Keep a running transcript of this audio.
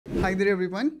Hi there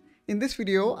everyone. In this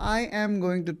video, I am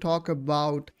going to talk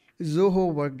about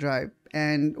Zoho WorkDrive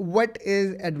and what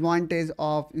is advantage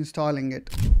of installing it.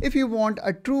 If you want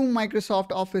a true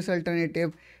Microsoft Office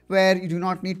alternative where you do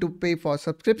not need to pay for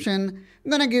subscription, I'm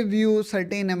gonna give you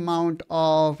certain amount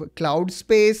of cloud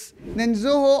space, then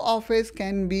Zoho Office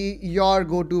can be your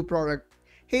go-to product.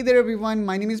 Hey there everyone,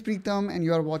 my name is Preetham and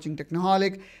you are watching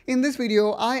Technoholic. In this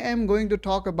video, I am going to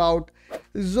talk about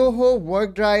Zoho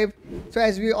WorkDrive. So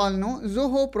as we all know,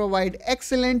 Zoho provide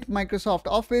excellent Microsoft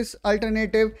Office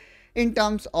alternative in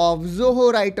terms of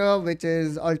Zoho Writer, which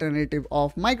is alternative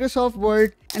of Microsoft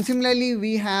Word. And similarly,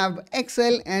 we have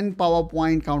Excel and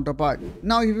PowerPoint counterpart.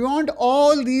 Now, if you want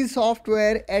all these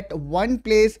software at one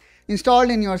place installed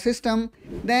in your system,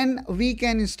 then we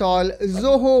can install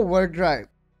Zoho WorkDrive.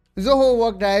 Zoho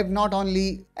WorkDrive not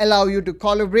only allow you to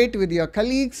collaborate with your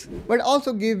colleagues, but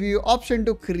also give you option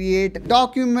to create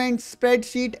documents,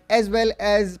 spreadsheet, as well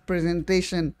as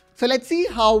presentation. So let's see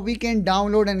how we can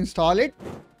download and install it.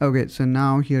 Okay, so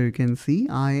now here you can see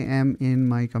I am in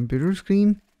my computer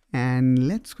screen and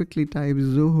let's quickly type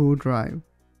Zoho Drive.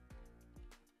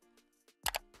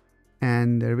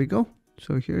 And there we go.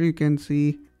 So here you can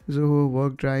see Zoho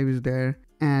WorkDrive is there.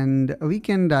 And we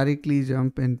can directly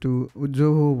jump into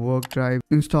Zoho WorkDrive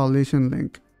installation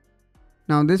link.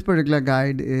 Now this particular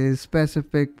guide is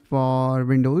specific for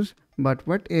Windows, but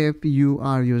what if you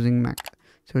are using Mac?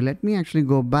 So let me actually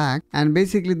go back, and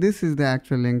basically this is the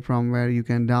actual link from where you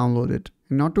can download it.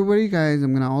 And not to worry guys,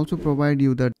 I'm gonna also provide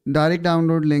you the direct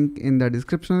download link in the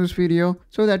description of this video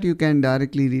so that you can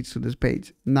directly reach to this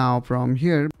page. Now from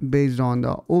here, based on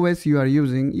the OS you are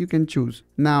using, you can choose.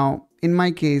 Now in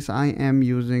my case, I am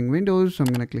using Windows, so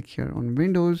I'm gonna click here on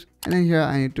Windows, and then here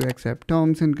I need to accept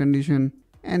terms and condition,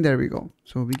 and there we go.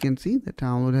 So we can see the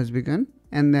download has begun.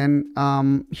 And then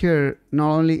here, not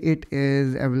only it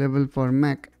is available for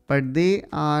Mac, but they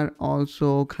are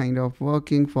also kind of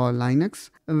working for Linux,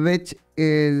 which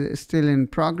is still in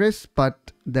progress,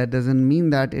 but that doesn't mean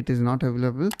that it is not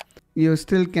available. You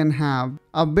still can have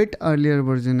a bit earlier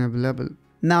version available.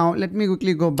 Now let me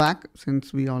quickly go back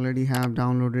since we already have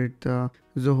downloaded the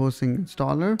Zoho Sync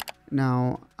installer.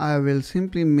 Now I will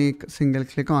simply make a single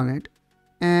click on it,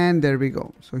 and there we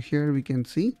go. So here we can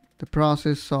see the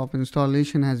process of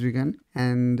installation has begun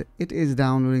and it is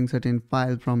downloading certain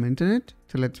file from internet.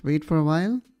 So let's wait for a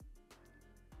while.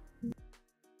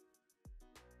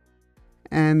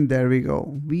 And there we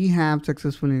go. We have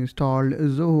successfully installed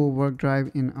Zoho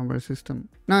WorkDrive in our system.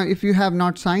 Now, if you have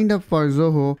not signed up for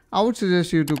Zoho, I would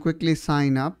suggest you to quickly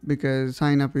sign up because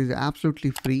sign up is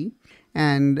absolutely free.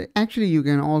 And actually you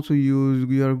can also use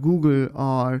your Google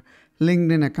or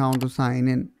LinkedIn account to sign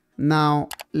in. Now,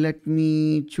 let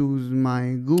me choose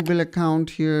my Google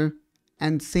account here,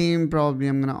 and same probably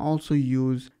I'm gonna also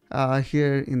use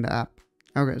here in the app.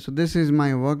 Okay, so this is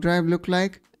my WorkDrive look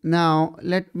like. Now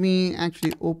let me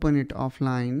actually open it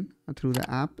offline through the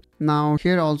app. Now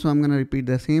here also I'm going to repeat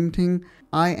the same thing.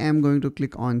 I am going to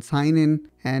click on sign in,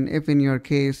 and if in your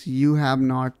case you have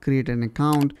not created an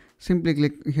account, simply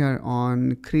click here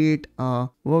on create a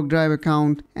WorkDrive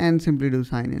account and simply do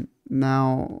sign in.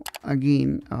 Now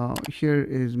again, here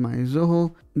is my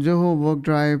Zoho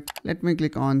WorkDrive. Let me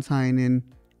click on sign in.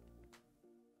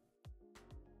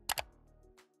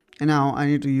 And now I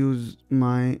need to use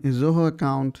my Zoho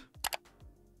account.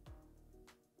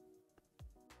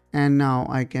 And now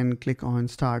I can click on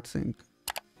start sync.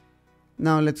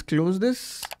 Now let's close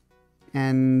this.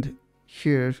 And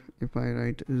here, if I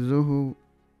write Zoho,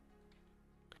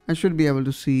 I should be able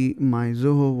to see my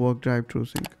Zoho WorkDrive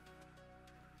TrueSync,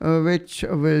 which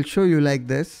will show you like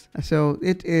this. So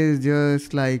it is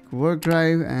just like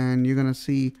WorkDrive, and you're gonna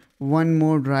see one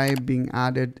more drive being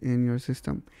added in your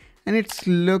system. And it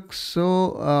looks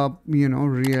so,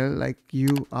 real, like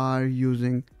you are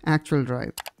using actual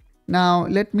drive. Now,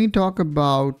 let me talk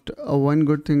about one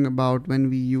good thing about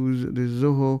when we use the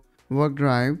Zoho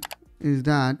WorkDrive is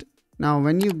that now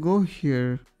when you go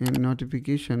here in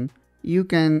notification, you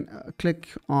can click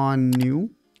on new,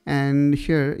 and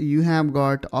here you have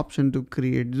got option to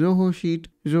create Zoho Sheet,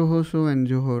 Zoho Show, and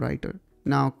Zoho Writer.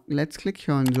 Now let's click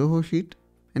here on Zoho Sheet.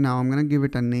 And now I'm going to give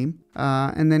it a name.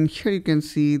 And then here you can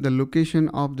see the location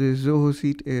of this Zoho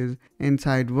sheet is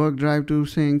inside WorkDrive to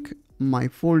sync my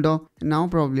folder. And now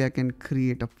probably I can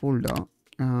create a folder.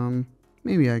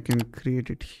 Maybe I can create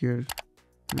it here.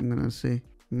 I'm going to say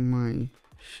my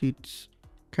sheets.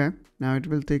 Okay. Now it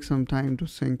will take some time to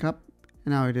sync up.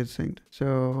 And now it is synced.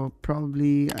 So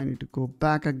probably I need to go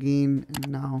back again. And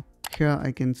now here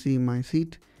I can see my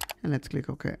sheet. And let's click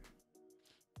OK.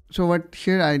 So what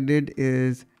here I did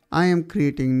is I am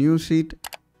creating new sheet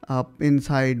up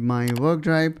inside my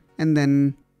WorkDrive, and then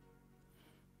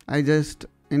I just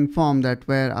inform that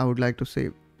where I would like to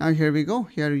save. Now here we go.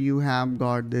 Here you have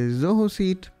got the Zoho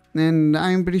sheet, and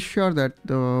I'm pretty sure that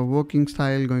the working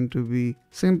style going to be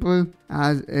simple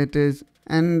as it is.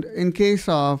 And in case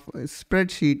of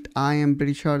spreadsheet, I am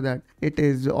pretty sure that it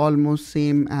is almost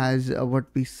same as what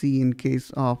we see in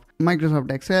case of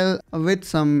Microsoft Excel with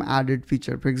some added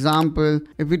feature. For example,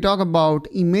 if we talk about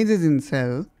images in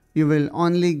cell, you will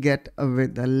only get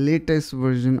with the latest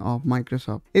version of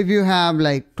Microsoft. If you have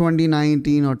like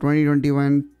 2019 or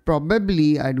 2021,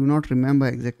 probably, I do not remember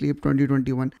exactly if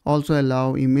 2021 also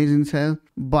allow image in cell,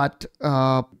 but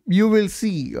you will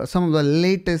see some of the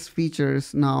latest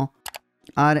features now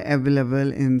are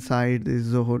available inside the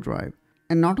Zoho Drive.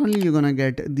 And not only you're gonna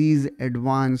get these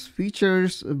advanced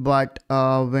features, but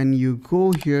when you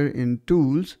go here in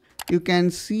tools, you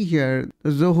can see here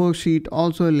the Zoho sheet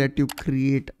also let you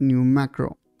create new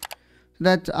macro. So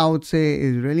that I would say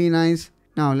is really nice.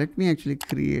 Now let me actually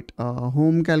create a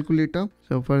home calculator.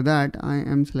 So for that, I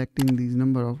am selecting these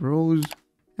number of rows,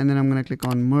 and then I'm gonna click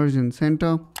on merge and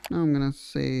center. Now I'm gonna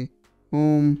say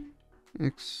home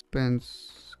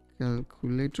expense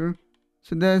calculator.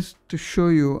 So that's to show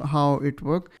you how it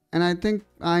works, and I think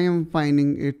I am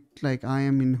finding it like I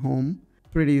am in home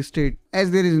pretty straight,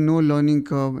 as there is no learning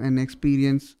curve and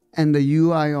experience, and the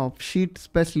UI of sheet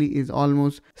especially is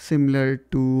almost similar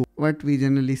to what we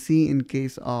generally see in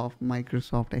case of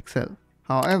Microsoft Excel.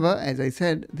 However, as I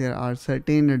said, there are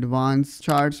certain advanced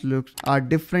charts looks are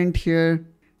different here,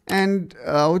 and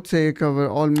I would say cover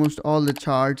almost all the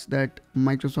charts that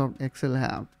Microsoft Excel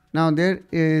have. Now there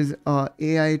is a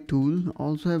AI tool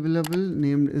also available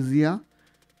named Zia,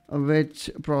 which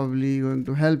probably going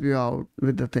to help you out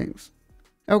with the things.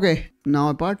 Okay, now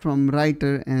apart from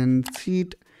writer and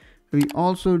sheet, we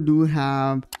also do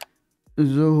have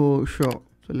Zoho Show.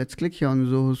 So let's click here on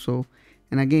Zoho Show,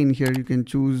 and again here you can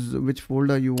choose which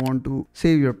folder you want to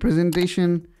save your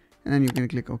presentation, and then you can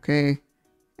click OK,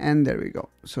 and there we go.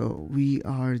 So we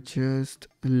are just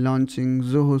launching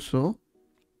Zoho Show.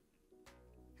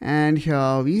 And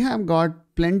here we have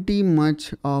got plenty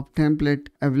much of template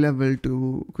available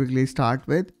to quickly start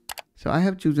with. So I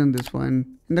have chosen this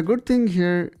one. And the good thing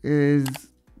here is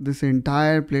this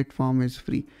entire platform is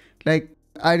free. Like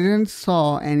I didn't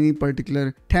saw any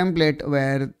particular template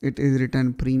where it is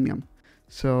written premium.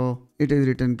 So it is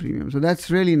written premium. So that's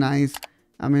really nice.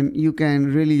 I mean, you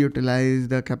can really utilize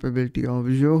the capability of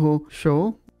Zoho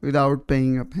Show without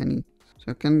paying a penny.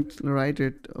 So I can write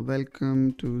it,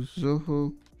 welcome to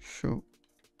Zoho Show.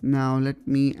 Now let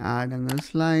me add another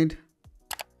slide,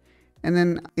 and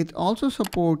then it also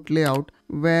support layout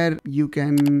where you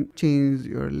can change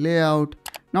your layout.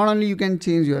 Not only you can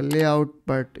change your layout,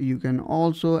 but you can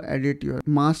also edit your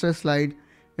master slide.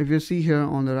 If you see here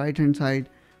on the right hand side,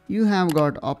 you have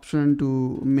got option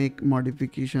to make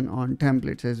modification on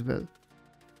templates as well,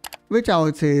 which I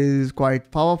would say is quite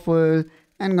powerful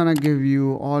and gonna give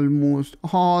you almost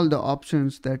all the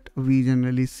options that we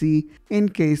generally see in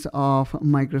case of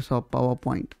Microsoft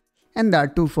PowerPoint, and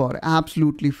that too for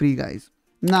absolutely free, guys.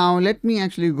 Now let me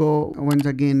actually go once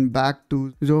again back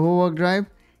to Zoho WorkDrive,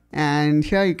 and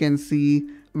here you can see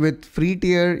with free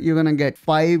tier you're gonna get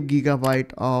 5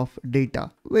 GB of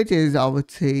data, which is I would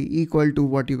say equal to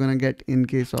what you're gonna get in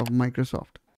case of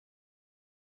Microsoft.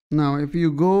 Now if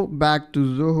you go back to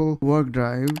Zoho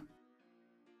WorkDrive,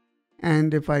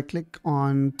 and if I click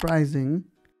on pricing,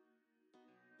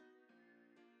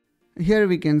 here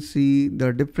we can see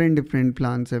the different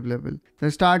plans available.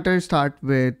 The starters start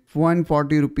with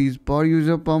 140 rupees per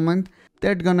user per month.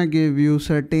 That's gonna give you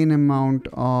certain amount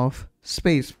of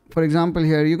space. For example,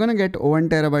 here you're gonna get 1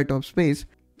 terabyte of space.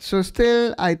 So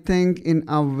still, I think in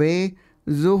a way,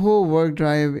 Zoho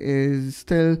WorkDrive is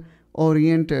still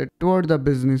oriented toward the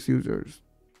business users.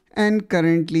 And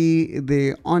currently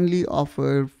they only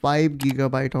offer 5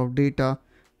 GB of data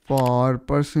for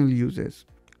personal uses,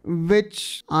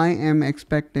 which I am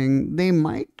expecting they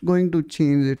might going to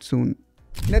change it soon.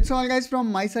 That's all guys from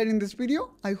my side in this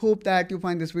video. I hope that you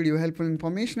find this video helpful and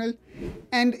informational.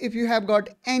 And if you have got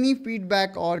any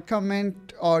feedback or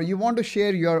comment, or you want to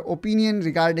share your opinion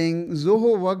regarding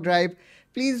Zoho WorkDrive,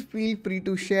 please feel free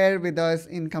to share with us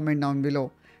in comment down below.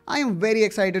 I am very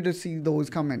excited to see those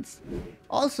comments.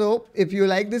 Also, if you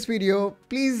like this video,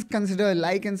 please consider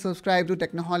like and subscribe to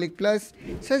Technoholic Plus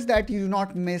such that you do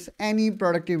not miss any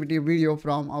productivity video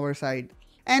from our side.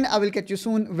 And I will catch you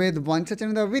soon with one such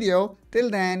another video. Till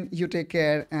then, you take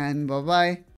care and bye bye.